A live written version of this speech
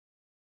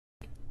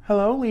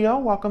Hello Leo,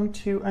 welcome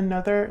to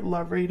another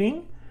love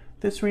reading.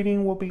 This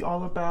reading will be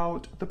all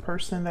about the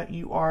person that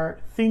you are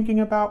thinking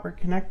about or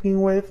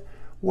connecting with.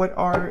 What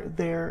are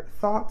their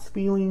thoughts,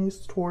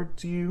 feelings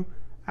towards you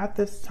at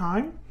this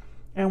time,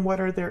 and what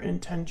are their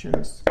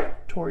intentions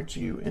towards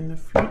you in the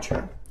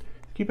future?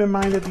 Keep in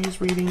mind that these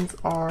readings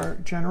are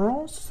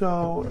general,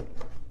 so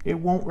it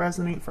won't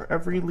resonate for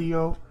every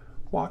Leo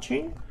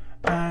watching,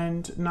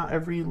 and not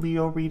every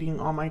Leo reading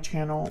on my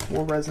channel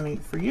will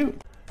resonate for you.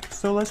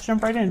 So let's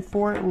jump right in.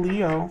 For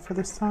Leo, for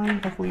the sign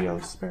of Leo,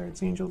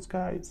 spirits, angels,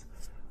 guides,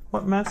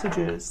 what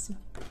messages,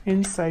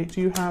 insight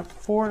do you have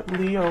for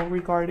Leo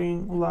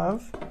regarding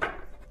love?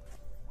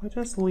 What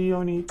does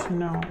Leo need to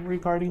know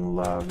regarding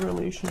love,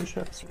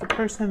 relationships, the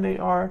person they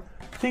are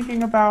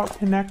thinking about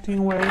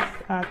connecting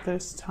with at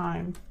this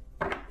time?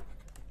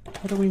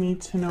 What do we need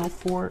to know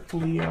for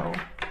Leo?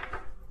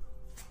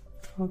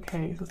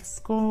 Okay,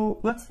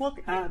 let's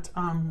look at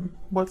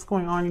what's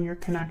going on in your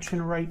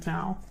connection right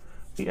now.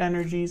 The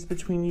energies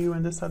between you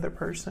and this other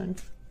person.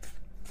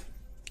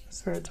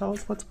 Spirit, tell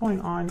us what's going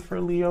on for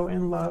Leo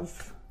in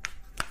love.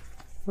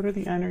 What are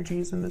the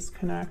energies in this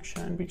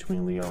connection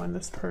between Leo and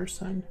this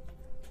person?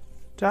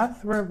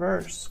 Death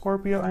reverse,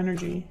 Scorpio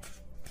energy.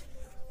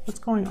 What's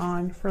going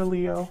on for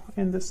Leo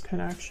in this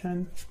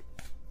connection?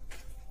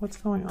 What's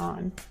going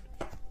on?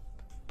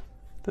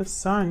 The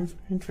Sun,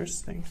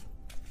 interesting.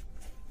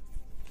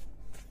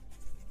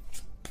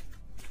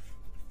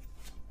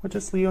 What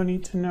does Leo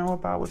need to know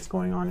about what's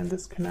going on in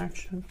this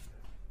connection?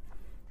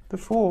 The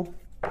Fool.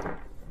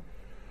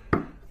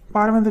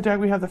 Bottom of the deck,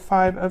 we have the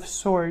Five of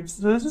Swords.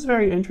 So this is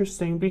very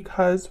interesting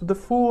because the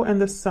Fool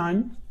and the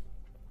Sun,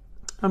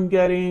 I'm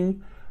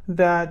getting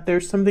that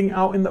there's something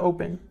out in the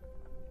open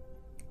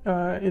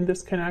in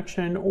this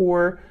connection,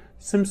 or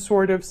some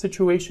sort of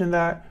situation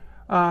that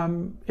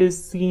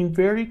is seen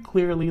very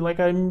clearly. Like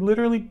I'm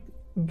literally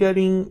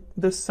getting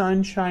the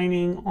sun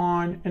shining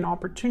on an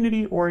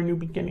opportunity or a new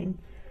beginning.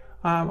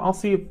 I'll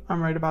see if I'm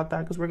right about that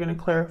because we're going to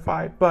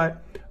clarify.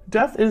 But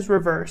death is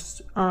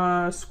reversed.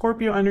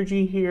 Scorpio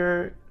energy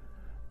here.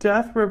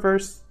 Death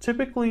reversed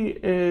typically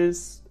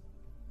is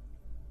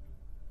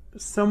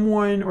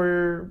someone,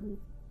 or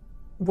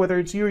whether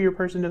it's you or your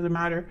person, doesn't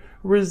matter,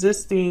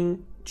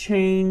 resisting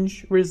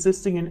change,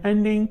 resisting an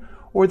ending,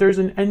 or there's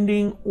an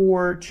ending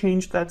or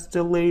change that's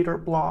delayed or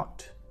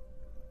blocked.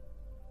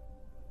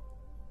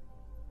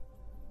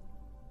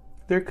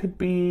 There could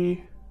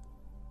be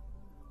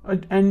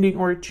an ending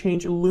or a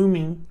change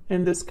looming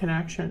in this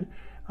connection.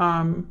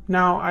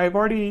 Now, I've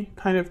already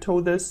kind of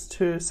told this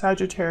to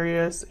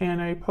Sagittarius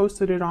and I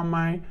posted it on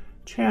my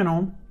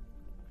channel.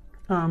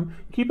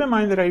 Keep in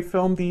mind that I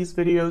film these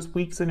videos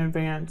weeks in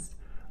advance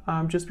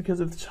just because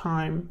of the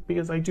time,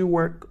 because I do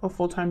work a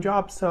full-time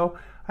job, so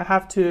I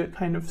have to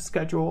kind of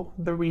schedule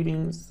the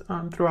readings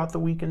throughout the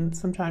week, and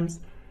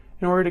sometimes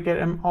in order to get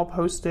them all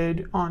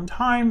posted on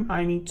time,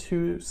 I need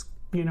to,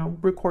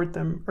 record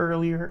them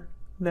earlier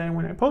than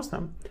when I post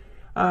them.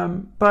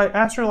 But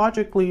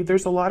astrologically,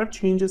 there's a lot of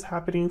changes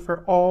happening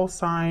for all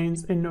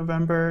signs in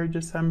November,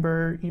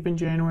 December, even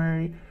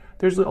January.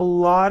 There's a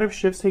lot of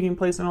shifts taking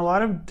place and a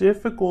lot of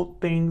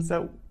difficult things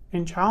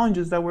and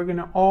challenges that we're going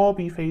to all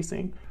be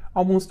facing.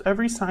 Almost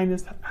every sign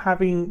is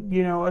having,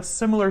 a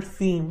similar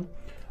theme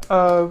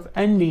of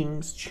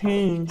endings,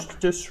 change,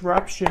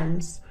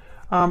 disruptions,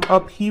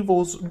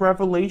 upheavals,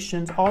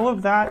 revelations. All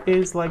of that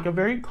is like a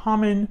very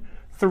common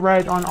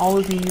thread on all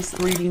of these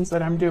readings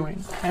that I'm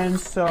doing. And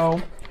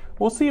so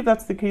we'll see if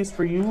that's the case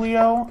for you,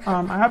 Leo.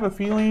 I have a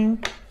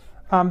feeling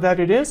that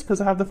it is,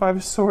 because I have the Five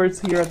of Swords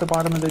here at the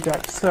bottom of the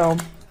deck. So,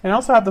 and I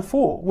also have the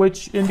Fool,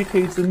 which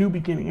indicates a new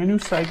beginning, a new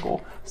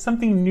cycle,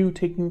 something new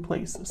taking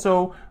place.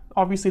 So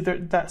obviously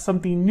that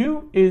something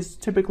new is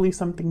typically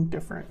something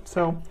different.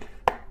 So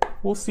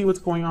we'll see what's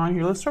going on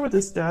here. Let's start with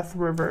this Death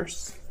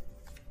reverse.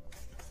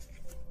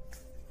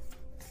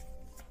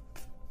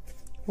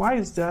 Why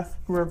is Death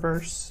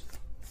reverse?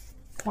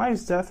 Why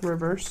is Death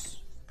reverse?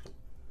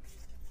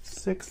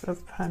 Six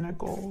of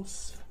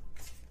Pentacles.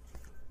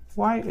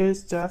 Why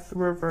is Death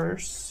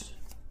reverse?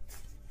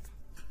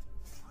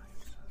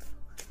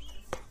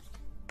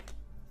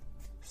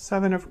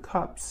 Seven of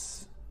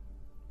Cups.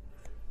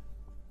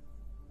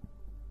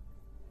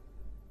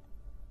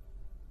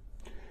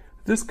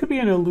 This could be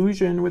an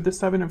illusion with the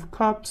Seven of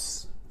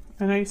Cups.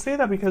 And I say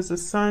that because the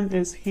sun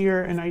is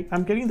here and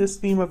I'm getting this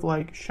theme of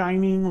like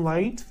shining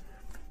light.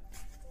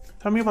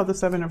 Tell me about the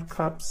Seven of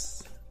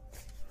Cups.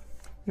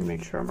 Let me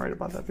make sure I'm right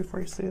about that before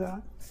I say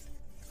that.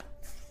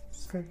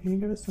 Spirit, can you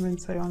give us some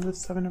insight on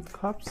this Seven of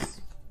Cups?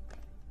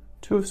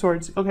 Two of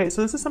Swords. Okay,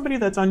 so this is somebody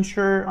that's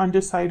unsure,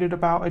 undecided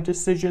about a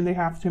decision they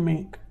have to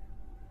make.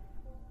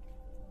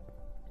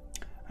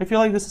 I feel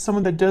like this is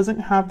someone that doesn't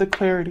have the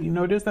clarity.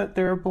 Notice that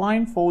they're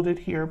blindfolded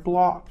here,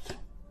 blocked.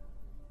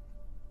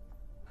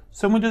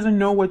 Someone doesn't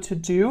know what to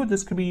do.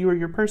 This could be you or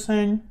your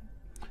person.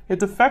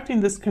 It's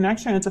affecting this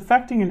connection. It's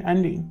affecting an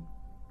ending.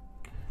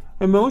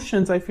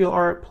 Emotions, I feel,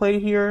 are at play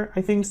here.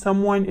 I think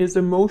someone is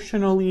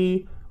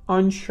emotionally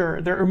unsure.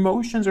 Their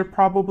emotions are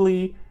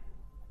probably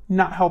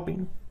not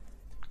helping.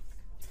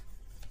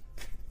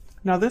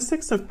 Now this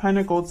Six of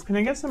Pentacles, can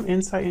I get some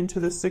insight into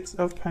the Six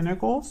of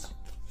Pentacles?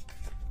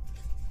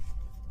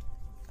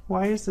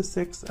 Why is the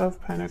Six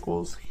of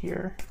Pentacles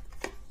here?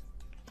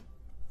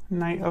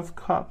 Knight of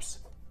Cups.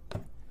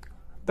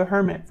 The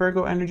Hermit,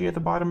 Virgo energy at the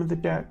bottom of the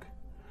deck.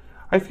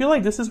 I feel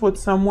like this is what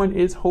someone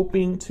is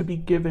hoping to be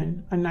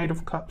given, a Knight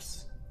of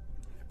Cups.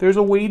 There's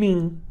a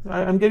waiting,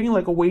 I'm getting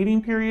like a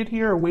waiting period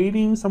here,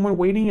 someone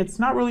waiting. It's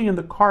not really in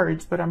the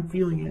cards, but I'm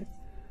feeling it.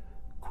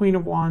 Queen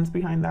of Wands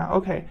behind that.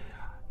 Okay.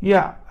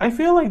 Yeah, I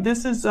feel like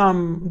this is,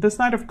 this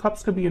Knight of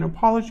Cups could be an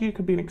apology. It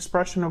could be an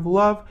expression of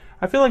love.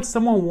 I feel like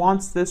someone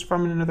wants this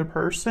from another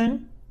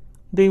person.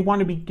 They want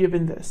to be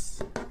given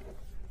this.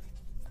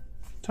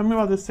 Tell me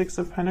about the Six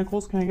of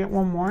Pentacles. Can I get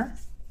one more?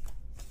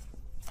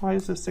 Why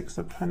is the Six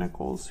of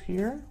Pentacles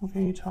here? What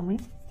can you tell me?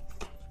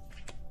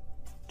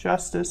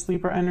 Justice,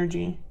 Libra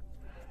energy.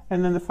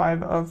 And then the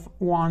Five of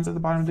Wands at the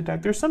bottom of the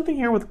deck. There's something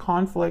here with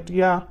conflict.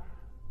 Yeah.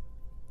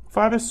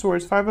 Five of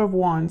Swords, Five of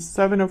Wands,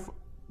 Seven of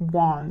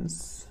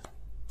Wands.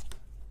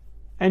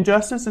 And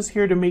Justice is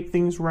here to make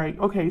things right.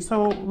 Okay,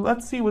 so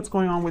let's see what's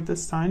going on with the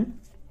Sun.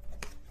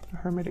 The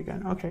Hermit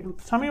again. Okay,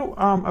 tell me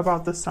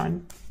about the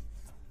Sun.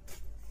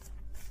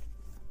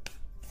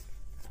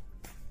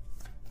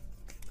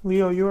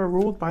 Leo, you are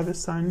ruled by the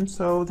Sun,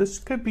 so this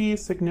could be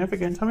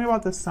significant. Tell me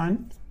about the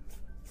Sun.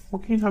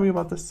 What can you tell me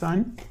about the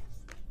Sun?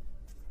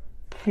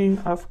 King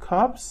of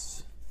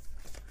Cups.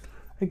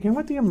 Again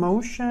with the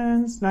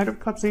emotions. Knight of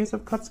Cups, Ace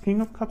of Cups, King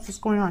of Cups. What's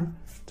going on?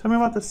 Tell me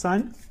about the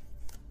Sun.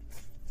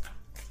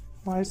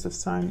 Why is the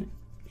Sun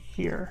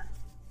here?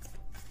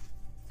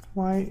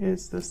 Why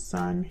is the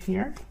Sun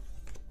here?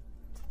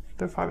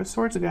 The Five of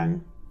Swords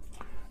again.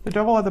 The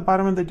Devil at the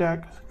bottom of the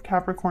deck,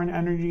 Capricorn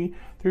energy.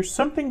 There's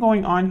something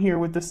going on here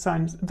with the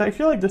Sun. I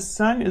feel like the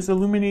Sun is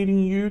illuminating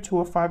you to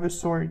a Five of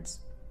Swords.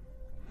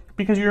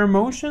 Because your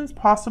emotions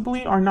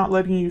possibly are not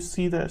letting you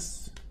see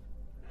this.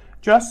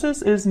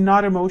 Justice is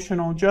not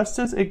emotional.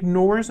 Justice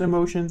ignores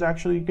emotions,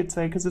 actually, you could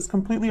say, because it's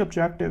completely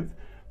objective.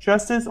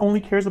 Justice only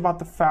cares about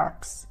the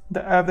facts,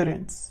 the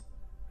evidence.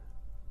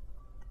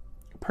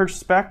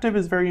 Perspective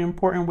is very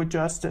important with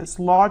justice.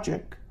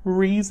 Logic,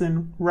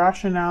 reason,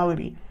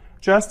 rationality.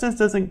 Justice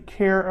doesn't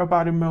care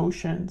about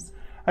emotions.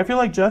 I feel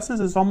like justice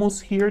is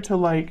almost here to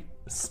like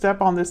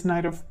step on this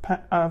Knight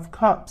of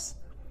Cups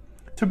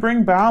to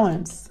bring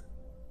balance,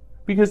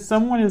 because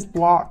someone is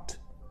blocked.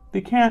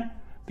 They can't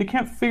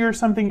figure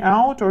something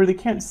out, or they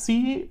can't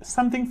see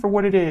something for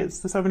what it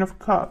is. The Seven of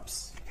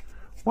Cups.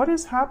 What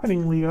is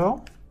happening,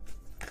 Leo?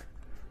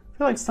 I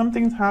feel like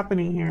something's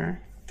happening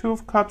here. Two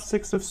of Cups,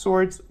 Six of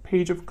Swords,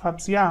 Page of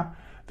Cups. Yeah,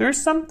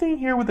 there's something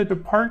here with a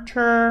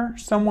departure,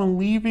 someone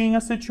leaving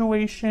a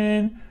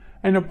situation,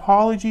 an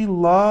apology,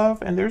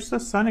 love, and there's the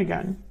Sun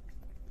again.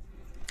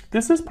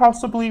 This is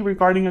possibly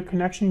regarding a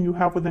connection you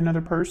have with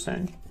another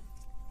person.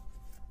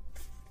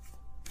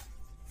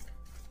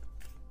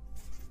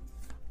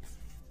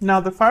 Now,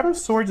 the Five of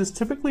Swords is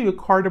typically a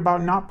card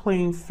about not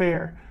playing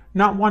fair,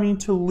 not wanting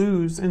to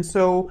lose. And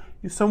so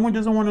if someone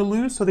doesn't want to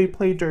lose, so they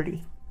play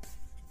dirty.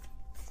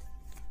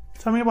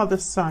 Tell me about the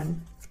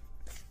Sun.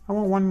 I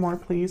want one more,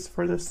 please,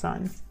 for the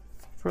Sun.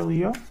 For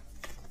Leo.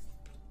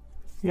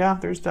 Yeah,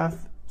 there's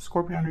Death.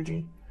 Scorpio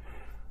energy.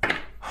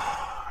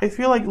 I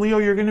feel like, Leo,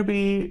 you're going to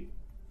be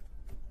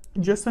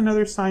just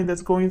another sign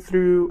that's going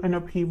through an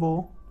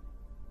upheaval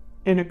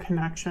in a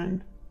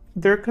connection.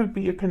 There could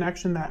be a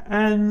connection that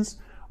ends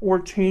or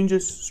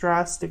changes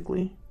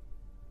drastically.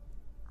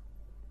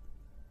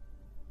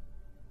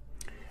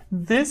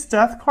 This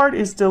Death card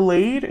is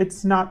delayed.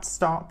 It's not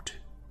stopped.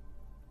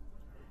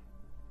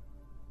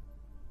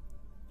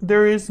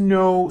 There is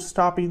no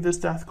stopping this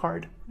Death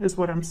card, is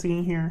what I'm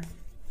seeing here.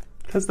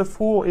 Because the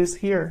Fool is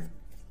here.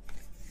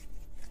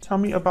 Tell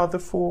me about the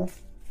Fool.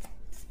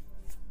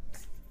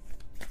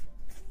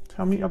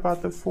 Tell me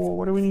about the Fool.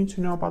 What do we need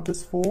to know about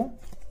this Fool?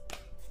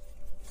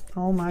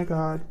 Oh my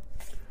God.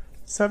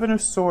 Seven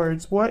of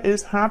Swords. What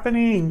is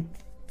happening?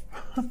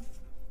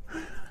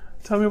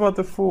 Tell me about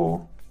the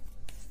Fool.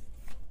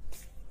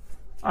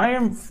 I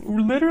am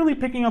literally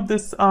picking up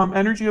this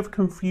energy of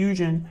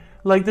confusion.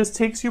 Like this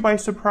takes you by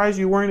surprise.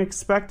 You weren't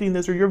expecting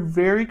this, or you're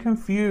very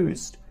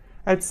confused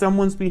at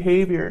someone's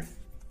behavior.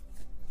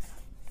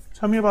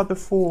 Tell me about the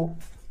Fool.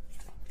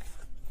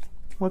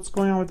 What's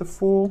going on with the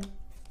Fool?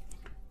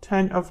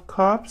 Ten of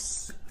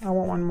Cups. I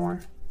want one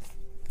more.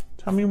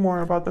 Tell me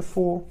more about the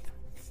Fool.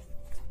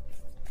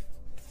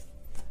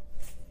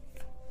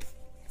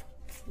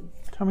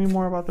 Tell me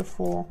more about the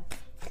Fool.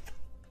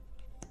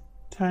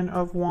 Ten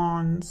of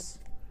Wands.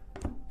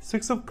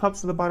 Six of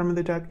Cups at the bottom of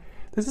the deck.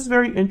 This is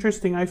very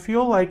interesting. I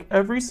feel like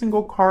every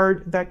single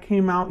card that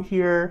came out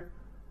here,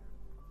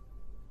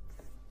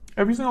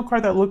 every single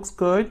card that looks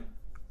good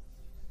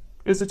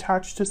is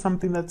attached to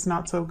something that's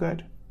not so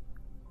good.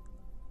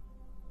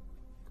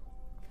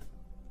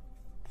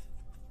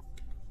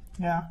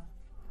 Yeah.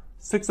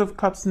 Six of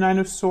Cups, Nine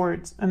of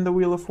Swords, and the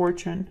Wheel of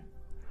Fortune.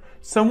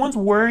 Someone's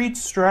worried,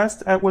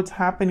 stressed at what's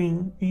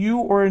happening, you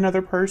or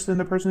another person,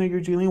 the person that you're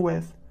dealing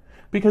with,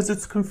 because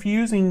it's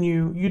confusing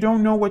you. You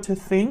don't know what to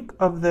think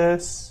of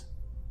this.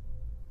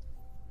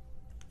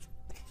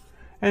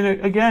 And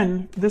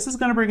again, this is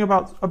going to bring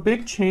about a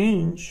big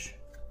change.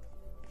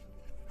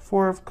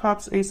 Four of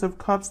Cups, Ace of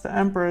Cups, the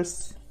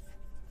Empress.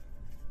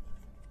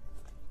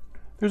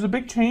 There's a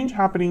big change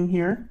happening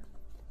here.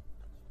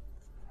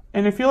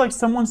 And I feel like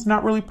someone's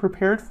not really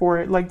prepared for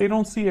it. Like they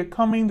don't see it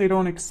coming. They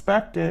don't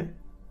expect it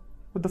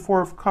with the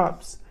Four of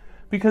Cups.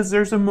 Because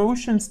there's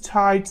emotions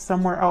tied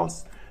somewhere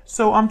else.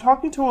 So I'm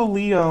talking to a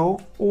Leo,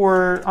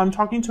 or I'm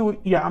talking to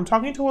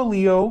a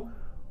Leo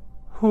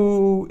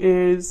who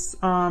is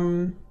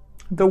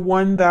the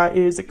one that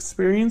is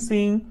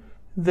experiencing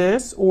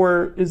this,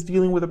 or is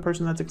dealing with a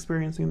person that's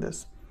experiencing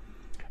this.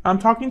 I'm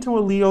talking to a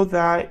Leo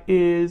that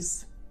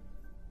is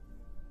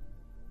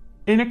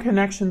in a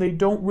connection they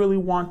don't really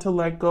want to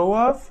let go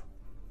of,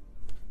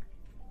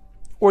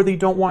 or they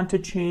don't want to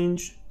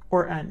change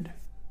or end.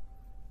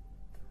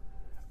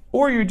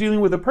 Or you're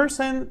dealing with a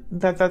person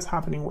that's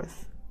happening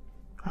with.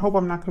 I hope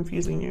I'm not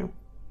confusing you.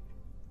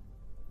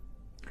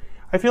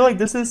 I feel like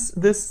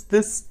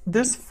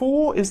this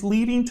Fool is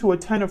leading to a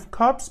Ten of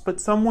Cups,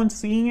 but someone's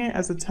seeing it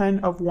as a Ten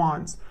of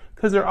Wands,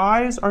 because their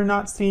eyes are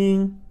not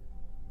seeing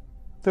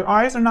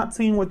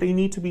what they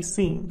need to be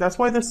seeing. That's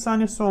why the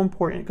Sun is so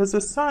important, because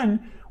the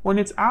Sun, when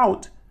it's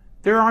out,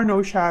 there are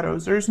no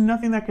shadows. There's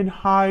nothing that can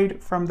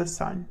hide from the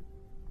Sun.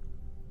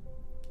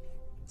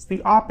 It's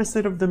the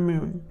opposite of the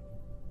Moon.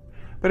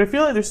 But I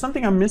feel like there's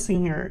something I'm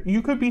missing here.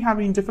 You could be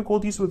having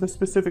difficulties with a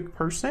specific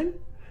person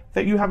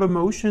that you have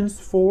emotions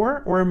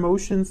for, or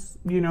emotions,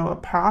 a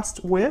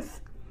past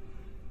with.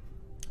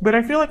 But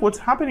I feel like what's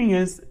happening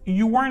is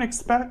you weren't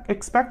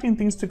expecting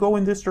things to go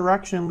in this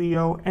direction,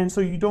 Leo, and so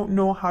you don't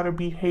know how to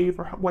behave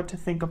or what to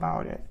think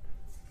about it.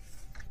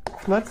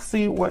 Let's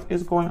see what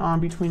is going on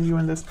between you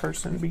and this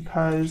person,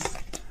 because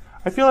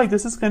I feel like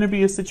this is going to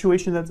be a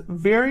situation that's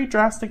very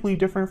drastically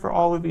different for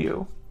all of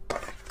you.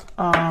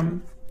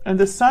 And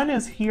the Sun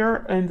is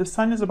here, and the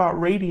Sun is about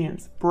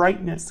radiance,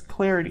 brightness,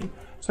 clarity.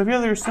 So I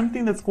feel there's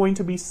something that's going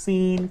to be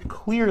seen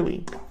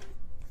clearly.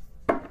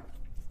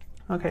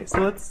 Okay, so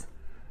let's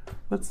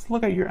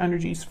look at your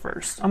energies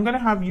first. I'm gonna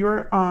have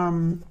your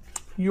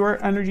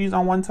energies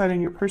on one side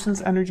and your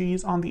person's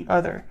energies on the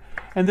other.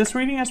 And this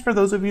reading is for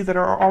those of you that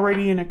are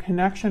already in a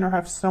connection or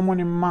have someone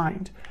in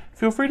mind.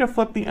 Feel free to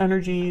flip the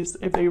energies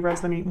if they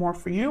resonate more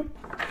for you.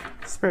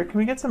 Spirit, can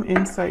we get some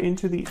insight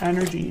into the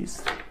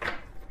energies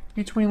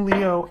between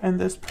Leo and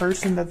this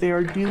person that they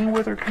are dealing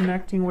with or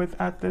connecting with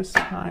at this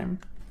time?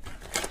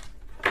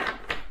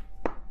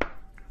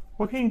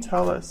 What can you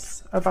tell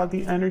us about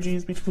the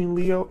energies between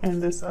Leo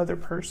and this other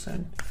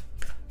person?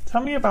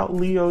 Tell me about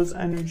Leo's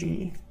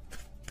energy.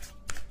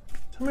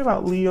 Tell me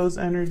about Leo's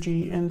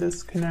energy in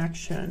this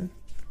connection.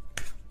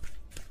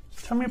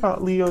 Tell me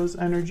about Leo's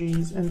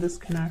energies in this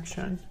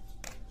connection.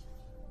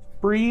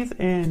 Breathe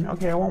in.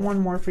 Okay, I want one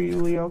more for you,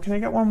 Leo. Can I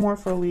get one more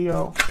for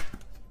Leo?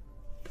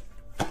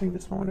 I think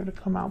this one wanted to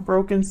come out.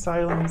 Broken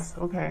silence.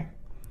 Okay.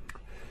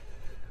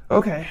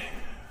 Okay.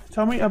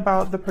 Tell me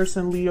about the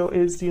person Leo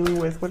is dealing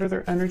with. What are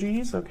their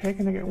energies? Okay,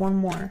 can I get one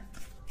more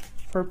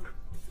for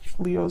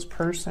Leo's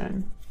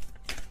person?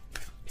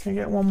 Can I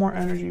get one more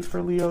energy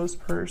for Leo's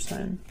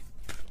person?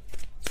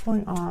 What's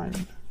going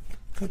on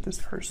with this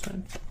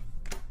person?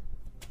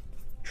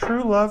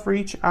 True love,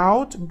 reach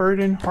out,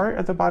 burdened heart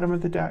at the bottom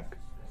of the deck.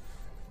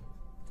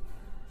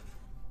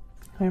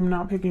 I am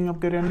not picking up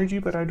good energy,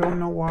 but I don't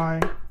know why.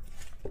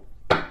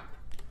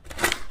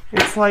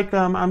 It's like,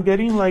 I'm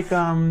getting like,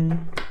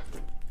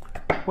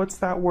 what's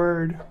that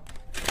word?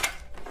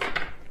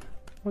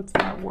 What's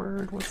that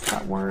word? What's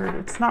that word?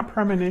 It's not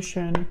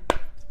premonition.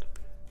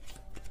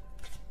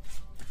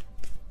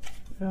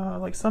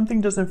 Like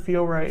something doesn't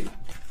feel right.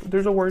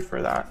 There's a word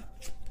for that.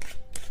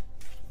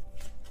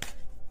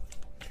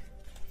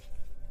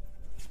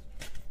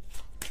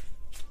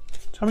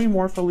 Tell me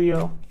more for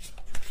Leo.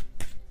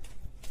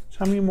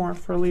 Tell me more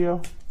for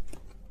Leo.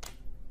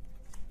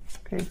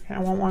 Okay, I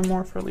want one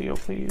more for Leo,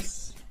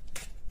 please.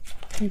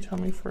 Can you tell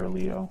me for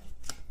Leo?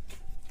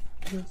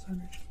 Leo's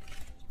energy.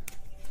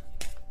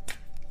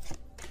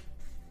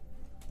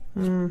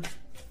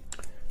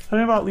 Tell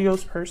me about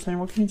Leo's person.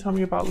 What can you tell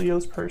me about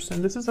Leo's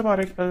person? This is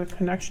about a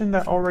connection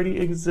that already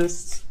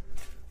exists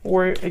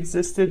or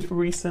existed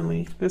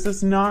recently. This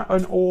is not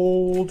an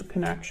old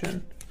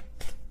connection.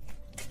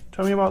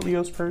 Tell me about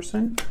Leo's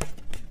person.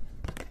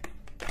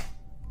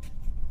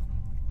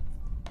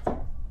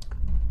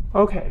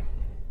 Okay.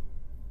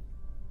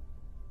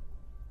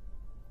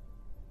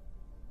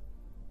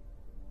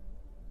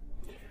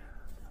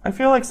 I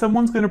feel like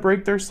someone's going to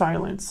break their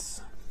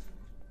silence.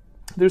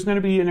 There's going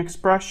to be an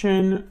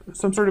expression,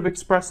 some sort of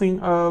expressing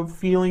of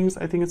feelings.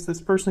 I think it's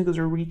this person because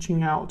they're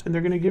reaching out and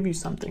they're going to give you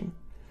something.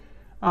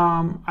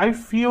 I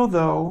feel,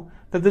 though,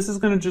 that this is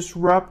going to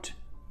disrupt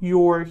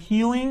your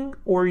healing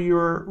or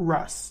your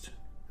rest.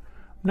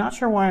 I'm not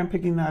sure why I'm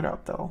picking that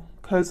up, though,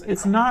 because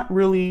it's not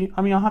really,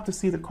 I mean, I'll have to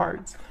see the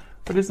cards,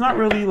 but it's not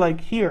really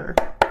like here.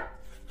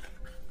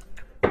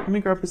 Let me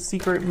grab a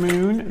secret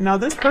moon. Now,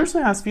 this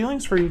person has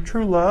feelings for you,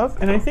 true love,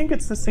 and I think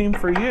it's the same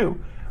for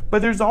you.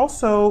 But there's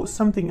also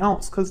something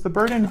else, because the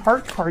burdened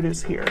heart card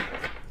is here,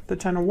 the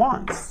Ten of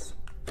Wands.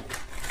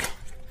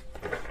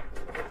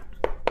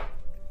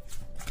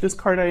 This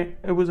card,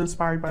 it was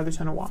inspired by the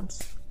Ten of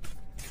Wands.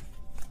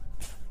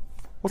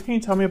 What can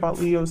you tell me about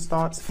Leo's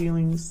thoughts,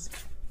 feelings?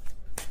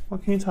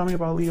 What can you tell me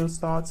about Leo's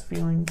thoughts,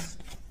 feelings?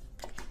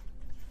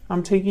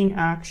 I'm taking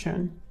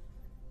action.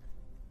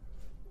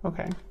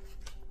 Okay.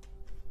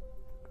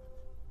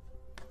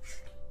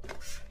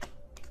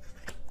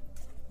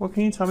 What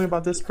can you tell me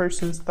about this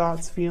person's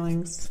thoughts,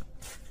 feelings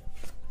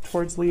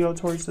towards Leo,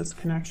 towards this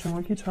connection?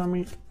 What can you tell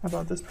me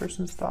about this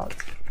person's thoughts,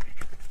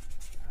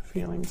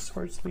 feelings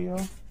towards Leo,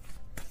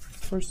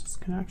 towards this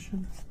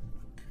connection?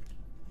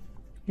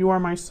 You are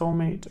my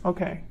soulmate.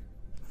 Okay.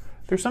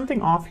 There's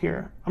something off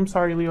here. I'm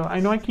sorry, Leo. I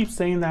know I keep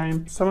saying that,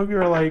 and some of you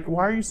are like,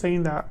 why are you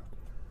saying that?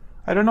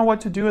 I don't know what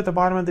to do at the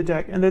bottom of the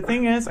deck. And the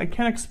thing is, I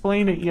can't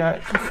explain it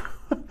yet.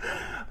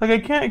 Like, I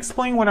can't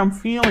explain what I'm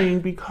feeling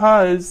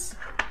because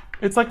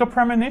it's like a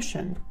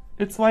premonition.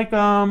 It's like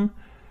I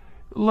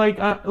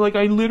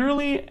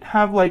literally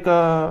have like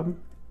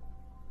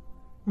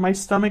my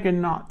stomach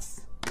in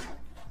knots.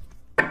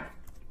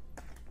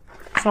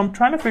 So I'm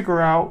trying to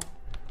figure out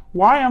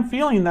why I'm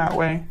feeling that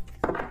way.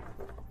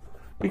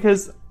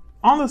 Because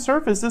on the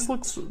surface, this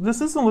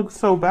doesn't look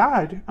so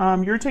bad.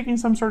 You're taking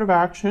some sort of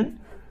action.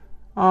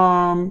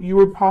 You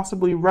were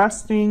possibly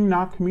resting,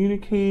 not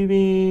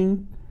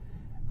communicating.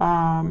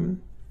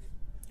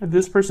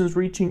 This person's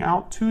reaching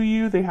out to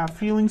you. They have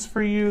feelings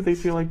for you. They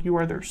feel like you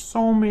are their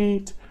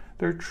soulmate,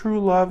 their true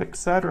love,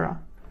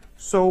 etc.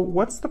 So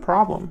what's the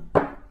problem?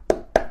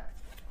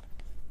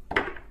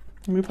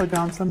 Let me put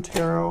down some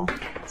tarot.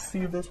 See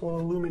if this will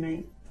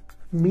illuminate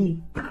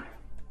me.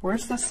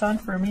 Where's the sun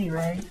for me,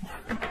 right?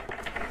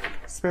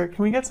 Spirit,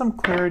 can we get some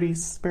clarity,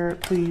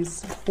 Spirit,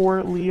 please,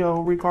 for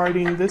Leo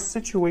regarding this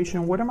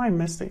situation? What am I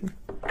missing?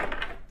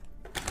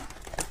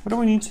 What do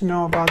we need to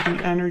know about the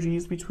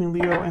energies between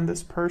Leo and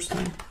this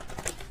person?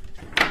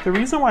 The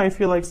reason why I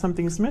feel like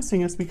something's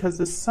missing is because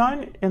the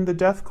Sun and the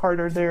Death card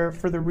are there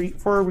for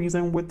a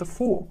reason with the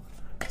Fool.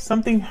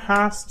 Something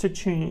has to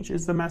change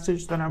is the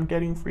message that I'm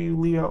getting for you,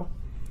 Leo.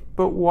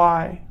 But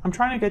why? I'm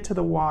trying to get to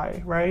the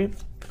why, right?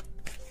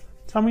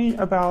 Tell me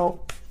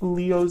about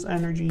Leo's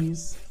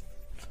energies.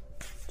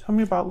 Tell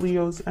me about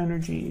Leo's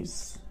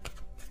energies.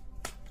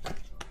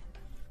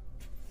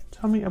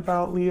 Tell me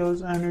about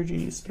Leo's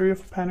energies. Three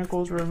of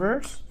Pentacles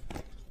reverse.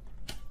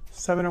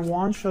 Seven of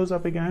Wands shows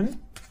up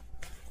again.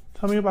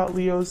 Tell me about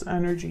Leo's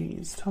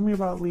energies. Tell me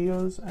about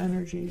Leo's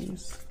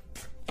energies.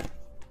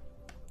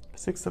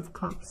 Six of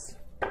Cups.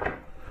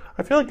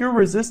 I feel like you're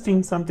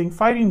resisting something,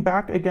 fighting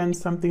back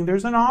against something.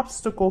 There's an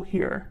obstacle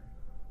here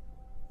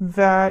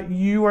that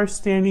you are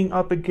standing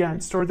up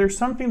against, or there's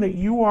something that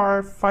you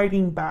are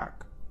fighting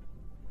back.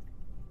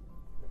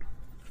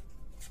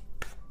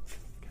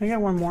 Can I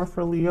get one more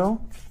for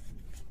Leo?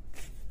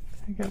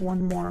 Can I get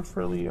one more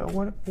for Leo?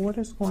 What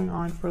is going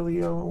on for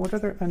Leo? What are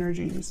their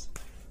energies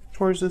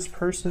towards this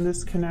person,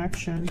 this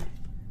connection?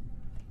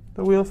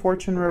 The Wheel of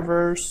Fortune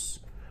reverse.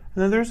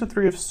 And then there's the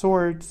Three of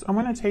Swords. I'm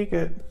going to take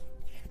it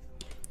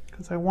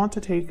because I want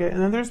to take it.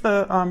 And then there's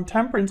the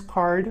Temperance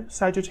card,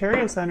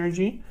 Sagittarius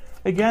energy.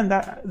 Again,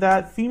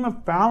 that theme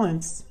of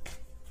balance.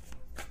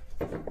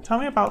 Tell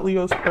me about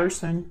Leo's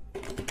person.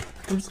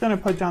 I'm just going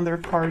to put down their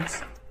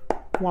cards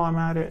while I'm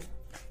at it.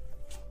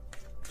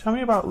 Tell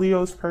me about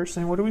Leo's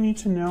person. What do we need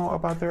to know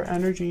about their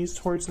energies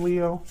towards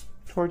Leo,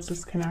 towards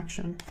this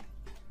connection?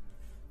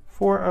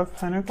 Four of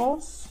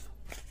Pentacles.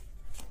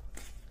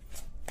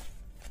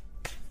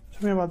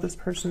 Tell me about this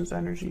person's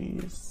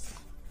energies.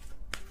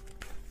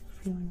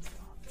 Feelings,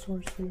 thoughts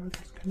towards Leo,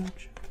 this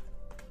connection.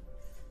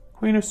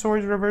 Queen of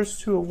Swords reverse,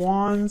 Two of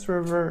Wands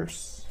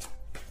reverse.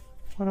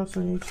 What else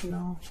do we need to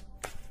know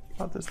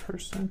about this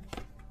person?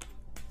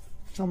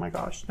 Oh my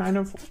gosh. Nine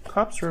of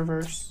Cups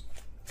reverse.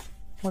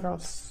 What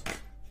else?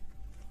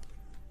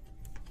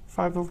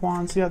 Five of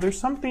Wands. Yeah, there's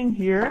something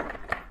here.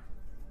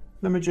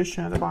 The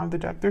Magician at the bottom of the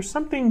deck. There's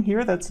something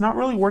here that's not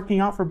really working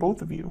out for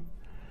both of you.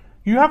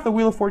 You have the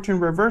Wheel of Fortune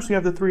reverse. You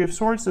have the Three of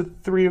Swords, the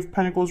Three of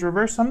Pentacles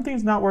reverse.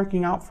 Something's not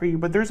working out for you,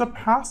 but there's a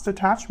past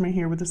attachment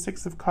here with the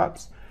Six of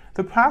Cups.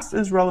 The past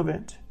is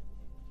relevant.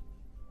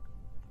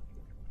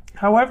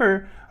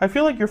 However, I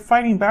feel like you're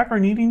fighting back or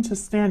needing to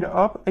stand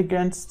up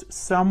against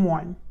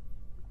someone.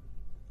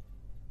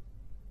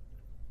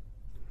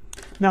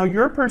 Now,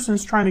 your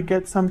person's trying to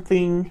get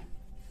something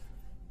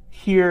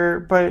here,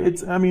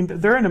 but I mean,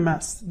 they're in a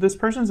mess. This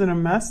person's in a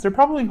mess. They're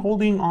probably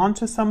holding on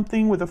to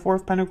something with the Four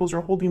of Pentacles,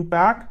 or holding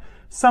back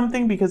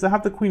something because I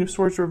have the Queen of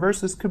Swords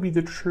reversed. This could be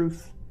the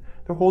truth.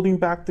 They're holding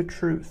back the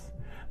truth.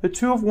 The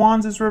Two of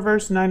Wands is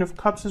reversed, Nine of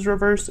Cups is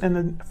reversed, and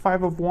the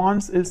Five of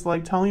Wands is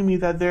like telling me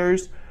that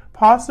there's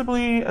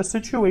possibly a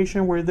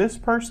situation where this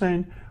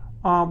person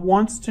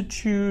wants to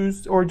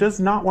choose, or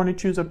does not want to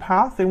choose a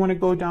path. They want to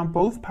go down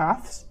both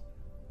paths.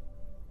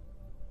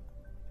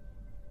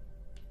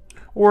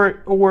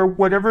 Or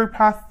whatever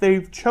path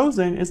they've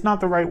chosen is not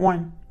the right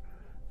one.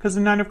 Because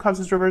the Nine of Cups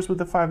is reversed with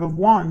the Five of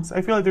Wands.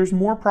 I feel like there's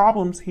more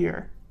problems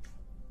here.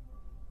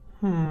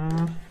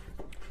 What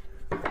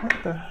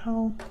the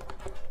hell?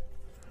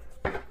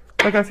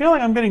 Like, I feel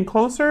like I'm getting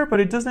closer, but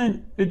it's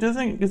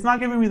not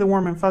giving me the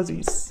warm and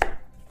fuzzies.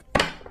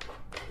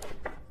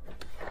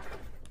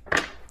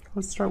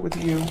 Let's start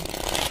with you.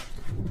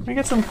 Let me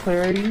get some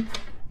clarity.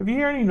 If you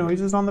hear any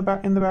noises on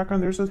in the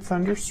background, there's a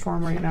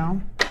thunderstorm right now.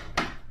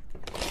 Let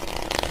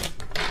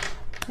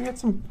me get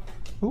some,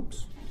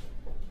 oops.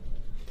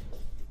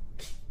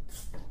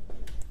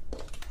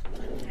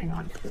 Hang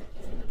on.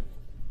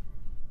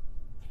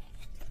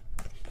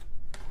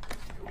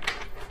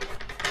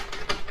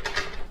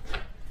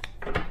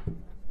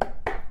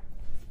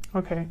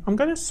 Okay, I'm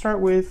going to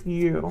start with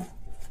you.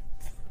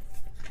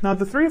 Now,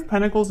 the Three of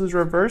Pentacles is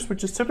reversed,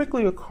 which is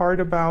typically a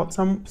card about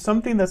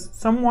something that's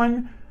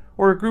someone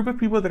or a group of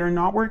people that are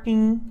not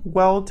working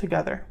well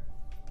together.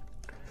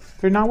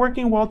 They're not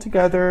working well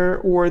together,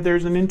 or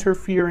there's an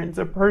interference,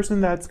 a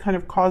person that's kind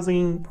of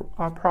causing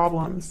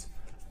problems.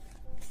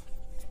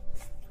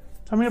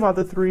 Tell me about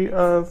the Three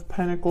of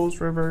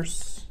Pentacles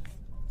reverse.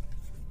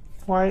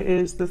 Why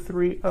is the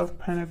Three of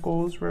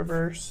Pentacles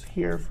reverse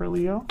here for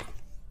Leo? Oh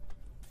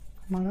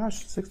my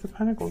gosh, Six of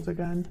Pentacles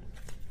again.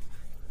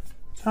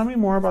 Tell me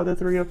more about the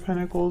Three of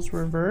Pentacles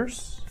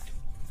reverse.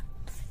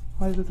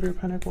 Why is the Three of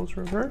Pentacles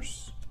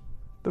reverse?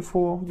 The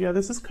Fool. Yeah,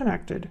 this is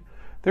connected.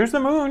 There's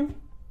the Moon.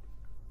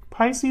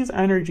 Pisces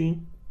energy.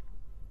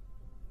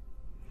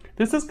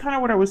 This is kind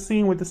of what I was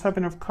seeing with the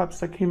Seven of Cups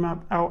that came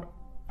out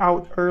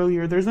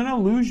earlier. There's an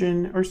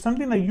illusion or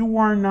something that you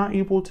are not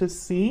able to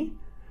see,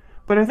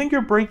 but I think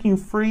you're breaking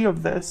free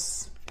of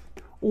this,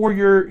 or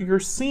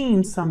you're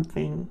seeing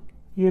something,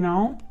 you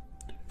know?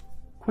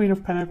 Queen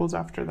of Pentacles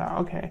after that.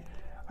 Okay.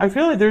 I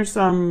feel like there's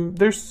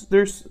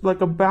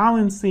like a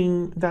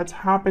balancing that's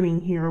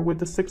happening here with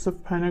the Six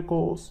of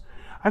Pentacles.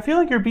 I feel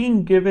like you're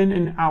being given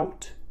an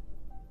out,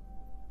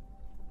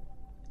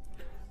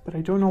 but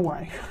I don't know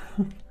why.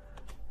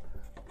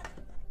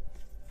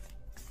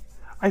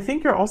 I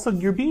think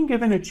you're being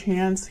given a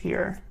chance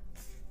here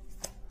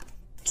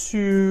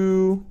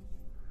to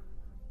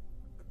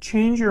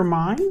change your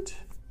mind.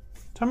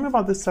 Tell me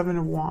about the Seven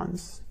of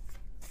Wands.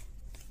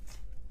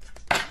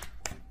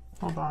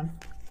 Hold on.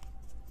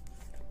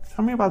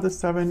 Tell me about the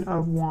Seven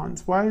of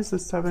Wands. Why is the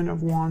Seven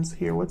of Wands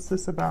here? What's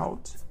this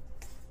about?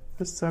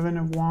 The Seven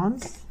of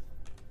Wands.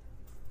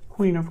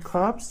 Queen of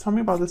Cups. Tell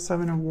me about the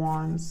Seven of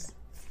Wands.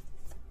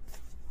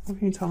 What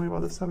can you tell me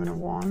about the Seven of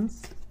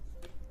Wands?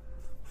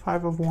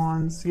 Five of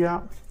Wands.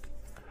 Yeah.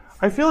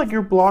 I feel like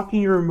you're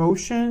blocking your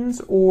emotions,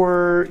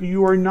 or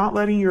you are not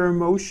letting your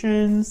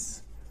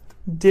emotions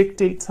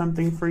dictate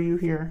something for you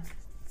here.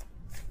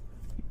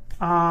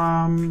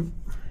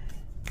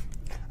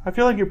 I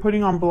feel like you're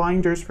putting on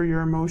blinders for your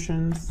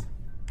emotions.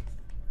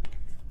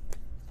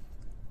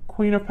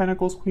 Queen of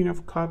Pentacles, Queen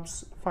of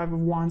Cups, Five of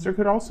Wands. There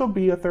could also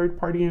be a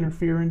third-party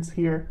interference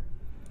here.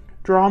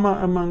 Drama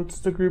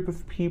amongst a group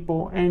of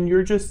people, and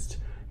you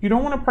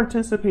don't want to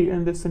participate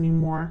in this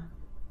anymore.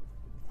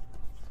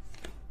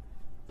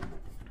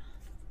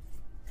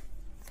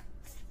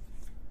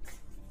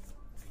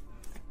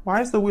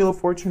 Why is the Wheel of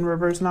Fortune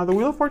reversed? Now, the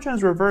Wheel of Fortune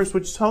is reversed,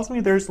 which tells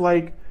me there's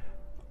like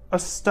a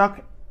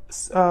stuck,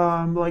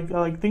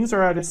 like things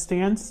are at a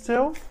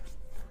standstill,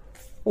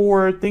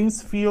 or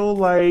things feel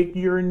like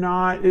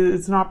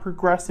it's not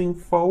progressing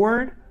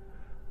forward.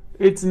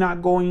 It's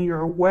not going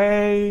your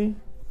way.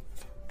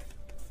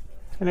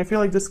 And I feel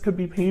like this could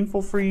be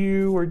painful for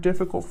you or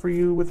difficult for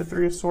you with the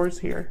Three of Swords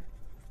here.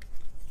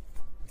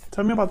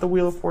 Tell me about the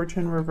Wheel of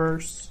Fortune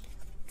reverse.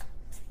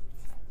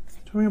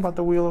 Tell me about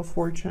the Wheel of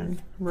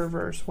Fortune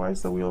reverse. Why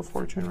is the Wheel of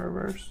Fortune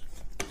reverse?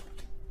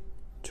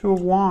 Two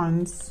of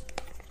Wands.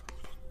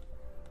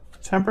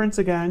 Temperance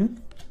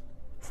again.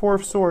 Four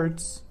of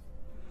Swords.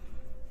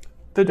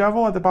 The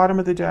Devil at the bottom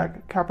of the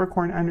deck.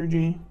 Capricorn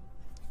energy.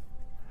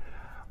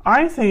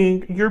 I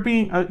think you're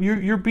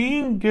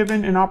being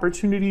given an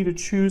opportunity to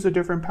choose a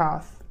different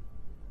path.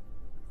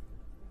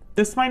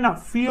 This might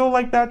not feel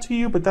like that to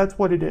you, but that's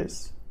what it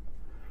is.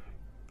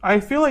 I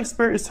feel like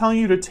Spirit is telling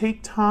you to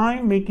take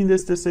time making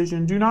this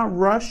decision. Do not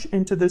rush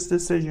into this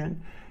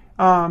decision.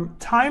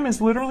 Time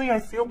is literally, I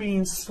feel,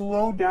 being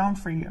slowed down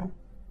for you.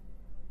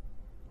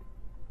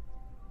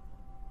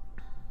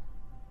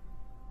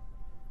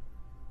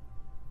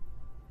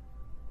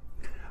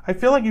 I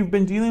feel like you've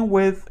been dealing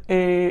with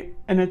an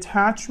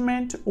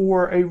attachment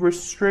or a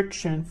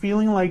restriction,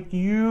 feeling like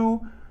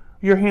your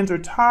hands are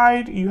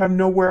tied, you have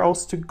nowhere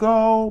else to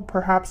go.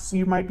 Perhaps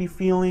you might be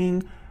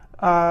feeling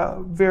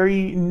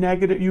very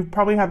negative. You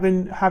probably have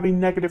been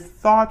having negative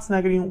thoughts,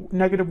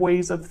 negative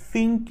ways of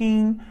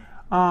thinking,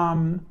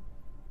 or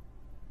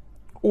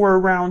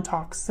around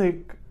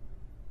toxic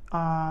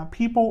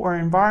people or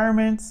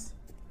environments.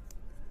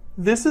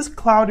 This has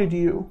clouded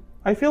you.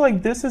 I feel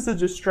like this is a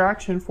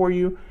distraction for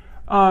you.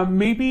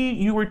 Maybe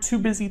you were too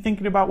busy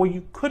thinking about what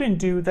you couldn't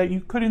do that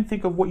you couldn't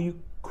think of what you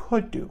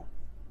could do.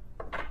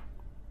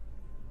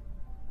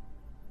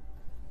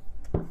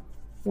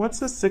 What's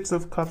the Six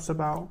of Cups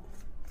about?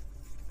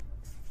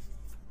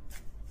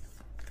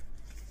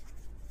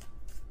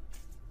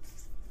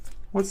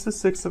 What's the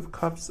Six of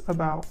Cups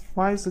about?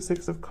 Why is the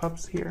Six of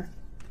Cups here?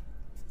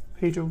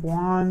 Page of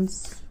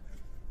Wands,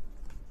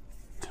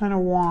 Ten of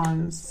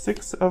Wands,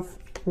 Six of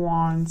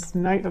Wands,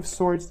 Knight of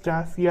Swords,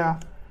 Death. Yeah.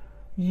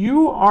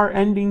 You are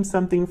ending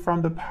something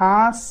from the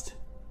past,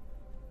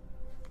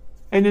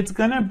 and it's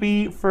gonna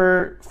be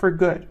for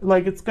good.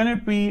 Like it's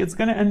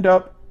gonna end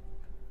up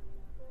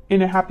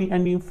in a happy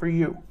ending for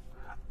you.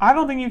 I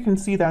don't think you can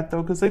see that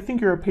though, because I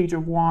think you're a Page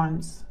of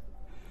Wands.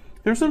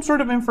 There's some sort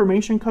of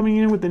information coming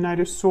in with the Knight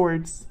of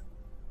Swords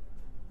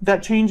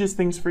that changes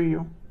things for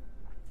you.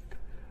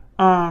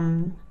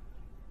 I'm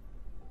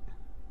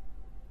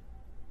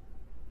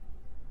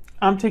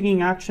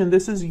taking action.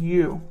 This is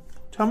you.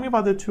 Tell me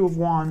about the Two of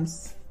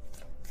Wands.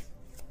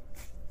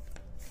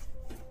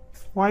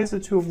 Why is the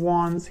Two of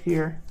Wands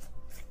here?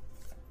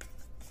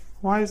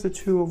 Why is the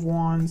Two of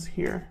Wands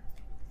here?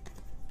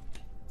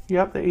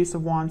 Yep, the Ace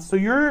of Wands. So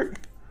you're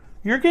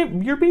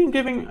being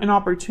given an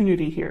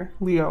opportunity here,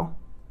 Leo.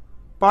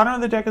 Bottom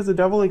of the deck is the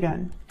Devil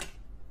again.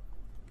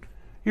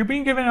 You're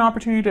being given an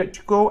opportunity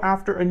to go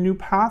after a new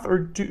path, or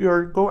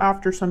go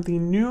after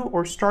something new,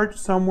 or start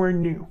somewhere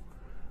new.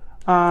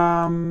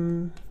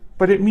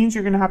 But it means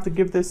you're going to have to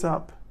give this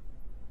up.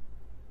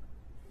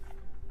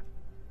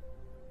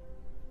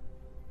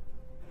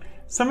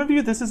 Some of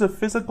you, this is a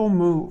physical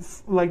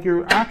move. Like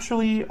you're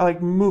actually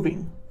like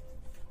moving.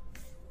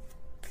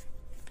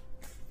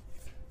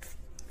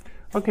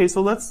 Okay,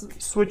 so let's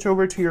switch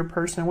over to your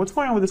person. What's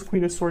going on with this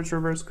Queen of Swords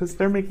reverse? Because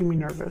they're making me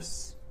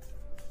nervous.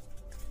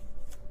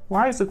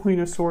 Why is the Queen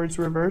of Swords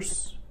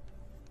reverse?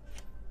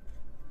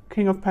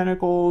 King of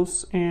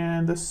Pentacles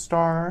and the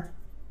Star.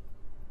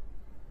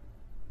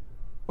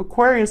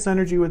 Aquarius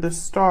energy with the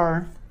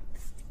Star.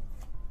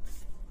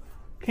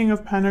 King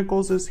of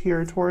Pentacles is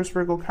here. Taurus,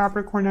 Virgo,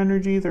 Capricorn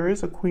energy. There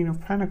is a Queen of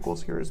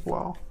Pentacles here as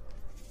well.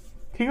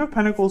 King of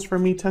Pentacles for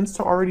me tends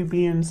to already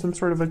be in some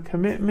sort of a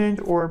commitment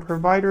or a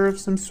provider of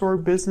some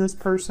sort, business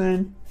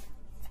person.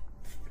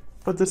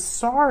 But the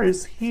Star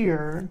is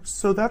here,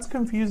 so that's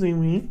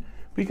confusing me,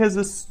 because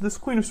this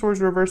Queen of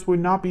Swords reverse would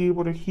not be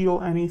able to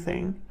heal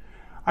anything.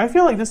 I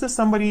feel like this is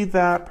somebody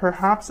that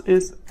perhaps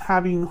is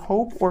having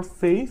hope or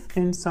faith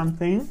in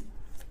something,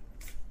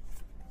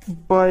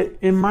 but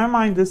in my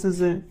mind this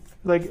isn't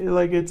like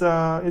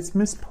it's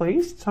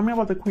misplaced. Tell me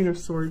about the Queen of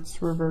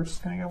Swords reverse.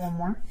 Can I get one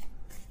more?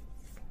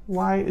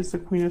 Why is the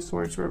Queen of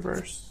Swords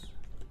reverse?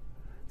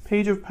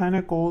 Page of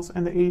Pentacles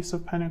and the Ace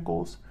of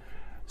Pentacles.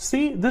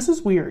 See, this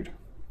is weird.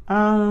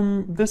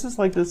 This is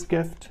like this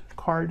gift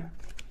card.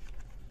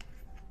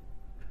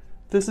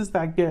 This is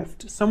that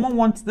gift.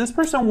 This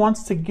person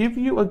wants to give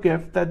you a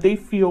gift that they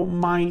feel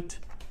might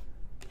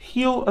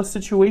heal a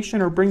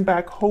situation or bring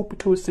back hope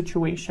to a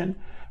situation.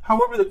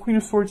 However, the Queen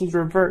of Swords is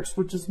reversed,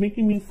 which is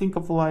making me think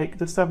of like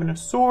the Seven of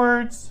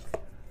Swords.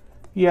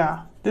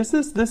 Yeah, this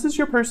is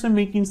your person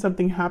making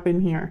something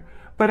happen here.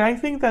 But I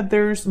think that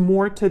there's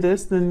more to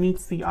this than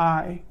meets the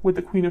eye with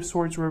the Queen of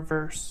Swords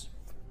reverse.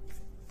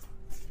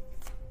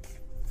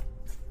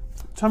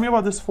 Tell me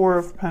about this Four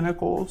of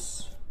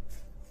Pentacles.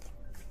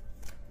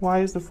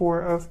 Why is the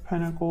Four of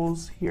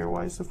Pentacles here?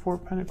 Why is the Four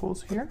of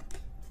Pentacles here?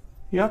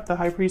 Yep, the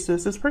High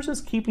Priestess. This person's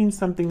keeping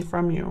something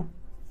from you.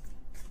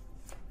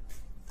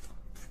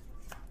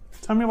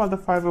 Tell me about the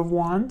Five of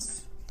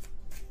Wands.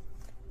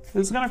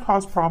 This is going to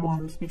cause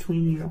problems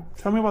between you.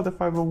 Tell me about the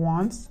Five of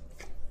Wands.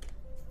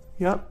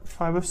 Yep,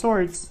 Five of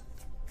Swords.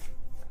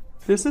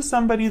 This is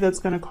somebody that's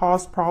going to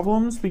cause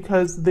problems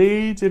because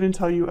they didn't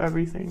tell you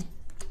everything.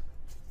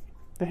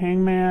 The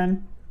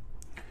Hangman.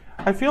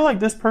 I feel like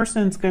this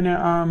person's going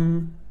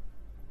to...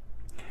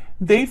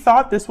 they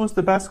thought this was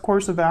the best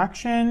course of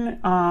action.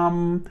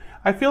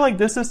 I feel like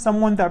this is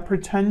someone that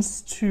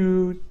pretends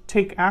to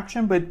take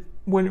action, but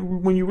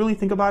when you really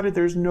think about it,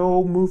 there's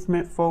no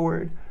movement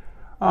forward.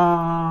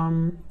 I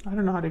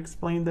don't know how to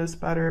explain this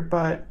better,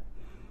 but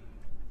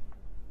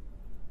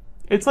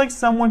it's like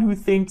someone who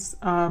thinks,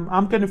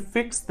 I'm going to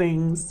fix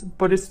things,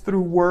 but it's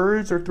through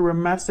words or through a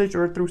message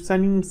or through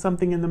sending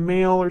something in the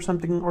mail or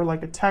something, or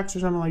like a text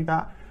or something like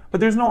that. But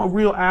there's no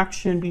real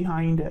action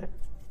behind it.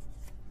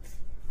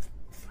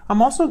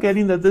 I'm also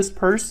getting that this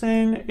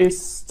person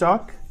is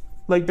stuck,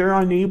 like they're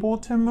unable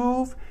to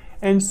move.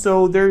 And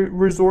so they're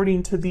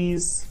resorting to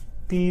these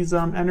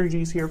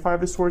energies here,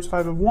 Five of Swords,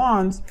 Five of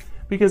Wands,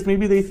 because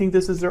maybe they think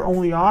this is their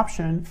only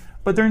option,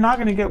 but they're not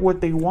going to get what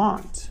they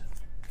want.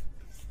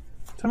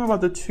 Tell me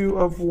about the Two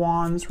of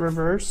Wands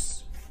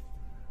reverse.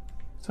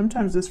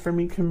 Sometimes this for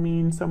me can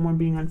mean someone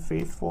being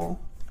unfaithful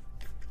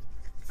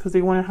because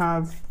they want to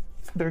have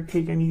their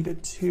cake and eat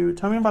it too.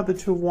 Tell me about the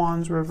Two of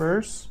Wands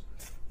reverse.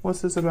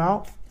 What's this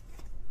about?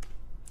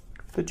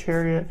 The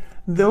Chariot.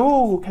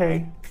 Though,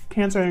 okay,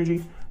 Cancer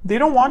energy. They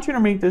don't want you to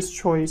make this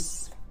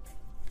choice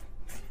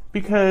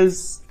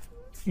because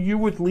you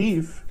would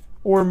leave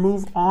or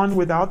move on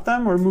without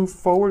them or move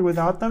forward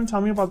without them.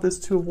 Tell me about this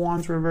Two of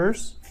Wands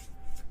reverse.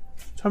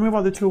 Tell me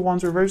about the Two of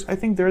Wands reverse. I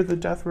think they're the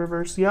Death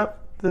reverse. Yep,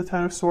 the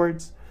Ten of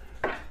Swords.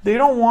 They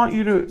don't want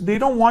you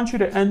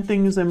to end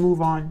things and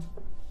move on.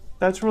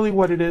 That's really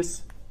what it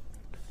is.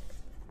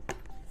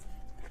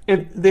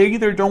 If they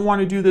either don't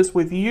want to do this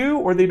with you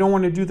or they don't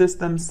want to do this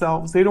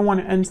themselves. They don't want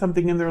to end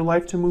something in their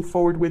life to move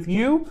forward with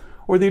you,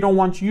 or they don't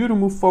want you to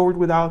move forward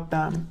without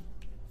them.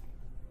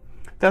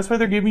 That's why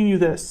they're giving you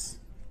this.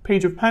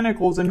 Page of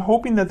Pentacles and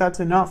hoping that that's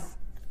enough.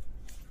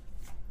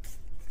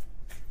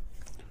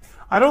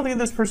 I don't think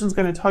this person's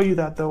going to tell you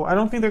that, though. I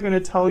don't think they're going to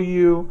tell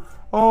you,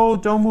 oh,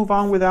 don't move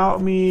on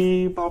without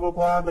me, blah, blah,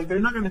 blah. Like, they're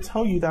not going to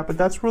tell you that, but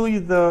that's really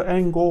the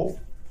end goal.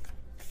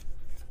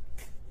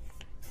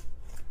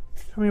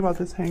 Tell me about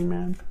this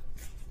Hangman.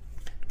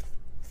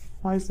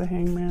 Why is the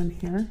Hangman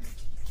here?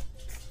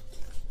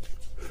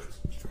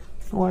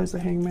 Why is the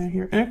Hangman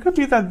here? And it could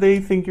be that they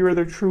think you're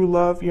their true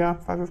love. Yeah,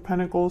 Five of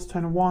Pentacles,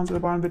 Ten of Wands at the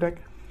bottom of the deck.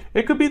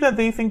 It could be that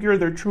they think you're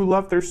their true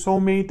love, their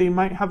soulmate. They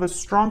might have a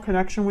strong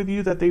connection with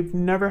you that they've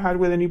never had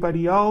with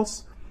anybody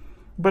else.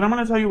 But I'm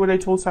going to tell you what I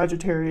told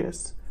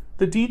Sagittarius.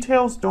 The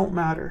details don't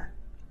matter.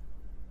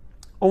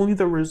 Only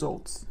the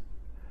results.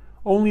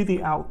 Only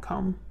the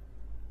outcome.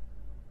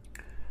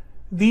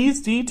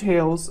 These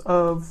details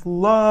of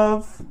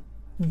love,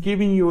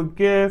 giving you a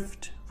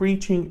gift,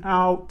 reaching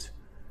out,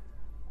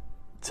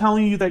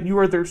 telling you that you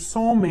are their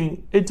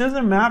soulmate, it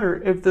doesn't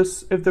matter if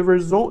the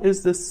result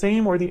is the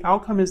same or the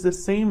outcome is the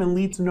same and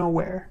leads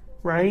nowhere,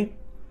 right?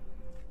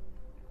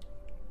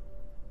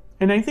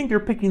 And I think you're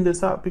picking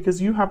this up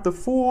because you have the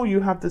Fool,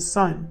 you have the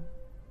Sun.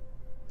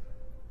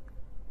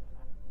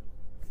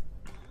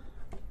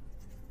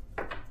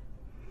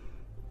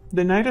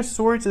 The Knight of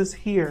Swords is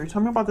here.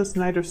 Tell me about this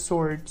Knight of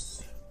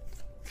Swords.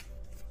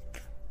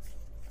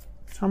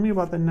 Tell me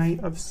about the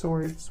Knight of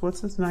Swords.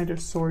 What's this Knight of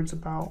Swords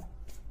about?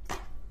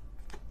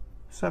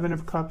 Seven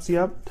of Cups,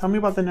 yep. Tell me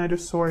about the Knight of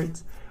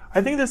Swords.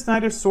 I think this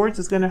Knight of Swords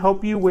is going to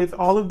help you with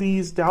all of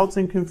these doubts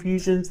and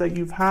confusions that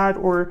you've had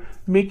or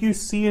make you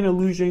see an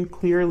illusion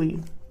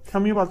clearly.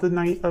 Tell me about the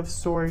Knight of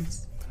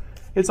Swords.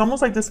 It's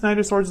almost like this Knight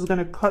of Swords is going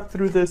to cut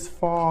through this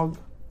fog.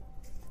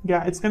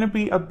 Yeah, it's going to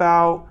be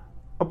about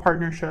a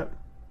partnership.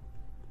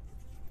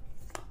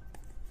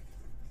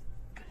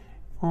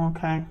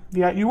 Okay.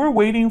 Yeah, you were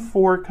waiting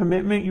for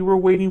commitment. You were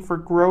waiting for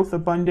growth,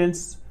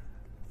 abundance,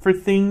 for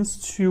things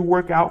to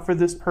work out for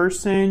this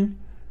person.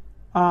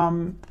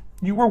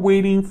 You were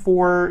waiting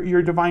for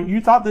your divine,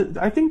 you thought that,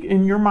 I think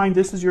in your mind,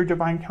 this is your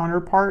divine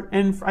counterpart.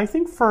 And I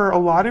think for a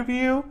lot of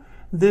you,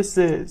 this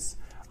is,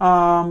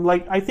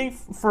 I think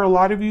for a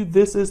lot of you,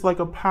 this is like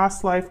a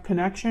past life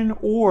connection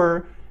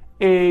or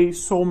a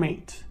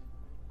soulmate.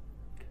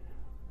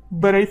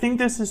 But I think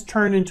this has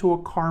turned into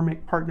a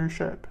karmic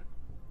partnership.